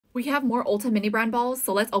We have more Ulta mini brand balls,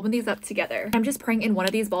 so let's open these up together. I'm just praying in one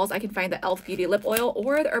of these balls I can find the e.l.f. Beauty Lip Oil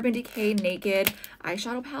or the Urban Decay Naked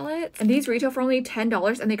Eyeshadow Palette. And these retail for only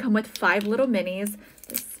 $10 and they come with 5 little minis.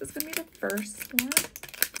 This is gonna be the first one.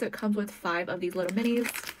 So it comes with 5 of these little minis.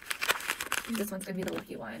 I think this one's gonna be the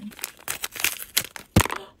lucky one.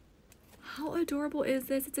 How adorable is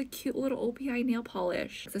this? It's a cute little OPI nail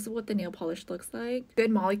polish. This is what the nail polish looks like.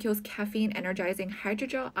 Good Molecules Caffeine Energizing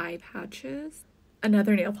Hydrogel Eye Patches.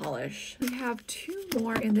 Another nail polish. We have 2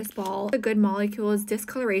 more in this ball. The Good Molecules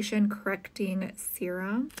Discoloration Correcting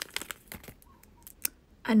Serum.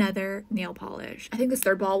 Another nail polish. I think this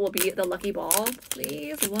third ball will be the lucky ball.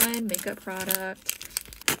 Please, one makeup product.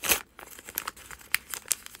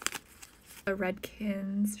 A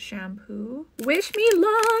Redken's shampoo. Wish me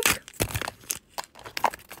luck!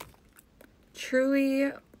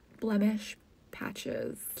 Truly Blemish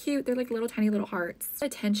patches. Cute. They're like little tiny little hearts.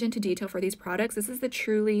 Attention to detail for these products. This is the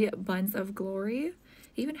Truly Buns of Glory. It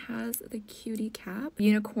even has the cutie cap.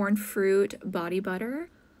 Unicorn Fruit Body Butter.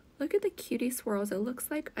 Look at the cutie swirls. It looks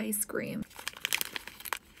like ice cream.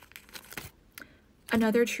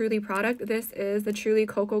 Another Truly product. This is the Truly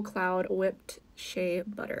Cocoa Cloud Whipped Shea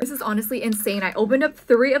Butter. This is honestly insane. I opened up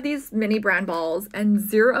 3 of these mini brand balls and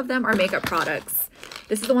 0 of them are makeup products.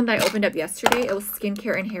 This is the one that I opened up yesterday. It was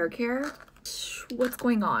skincare and hair care. What's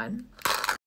going on?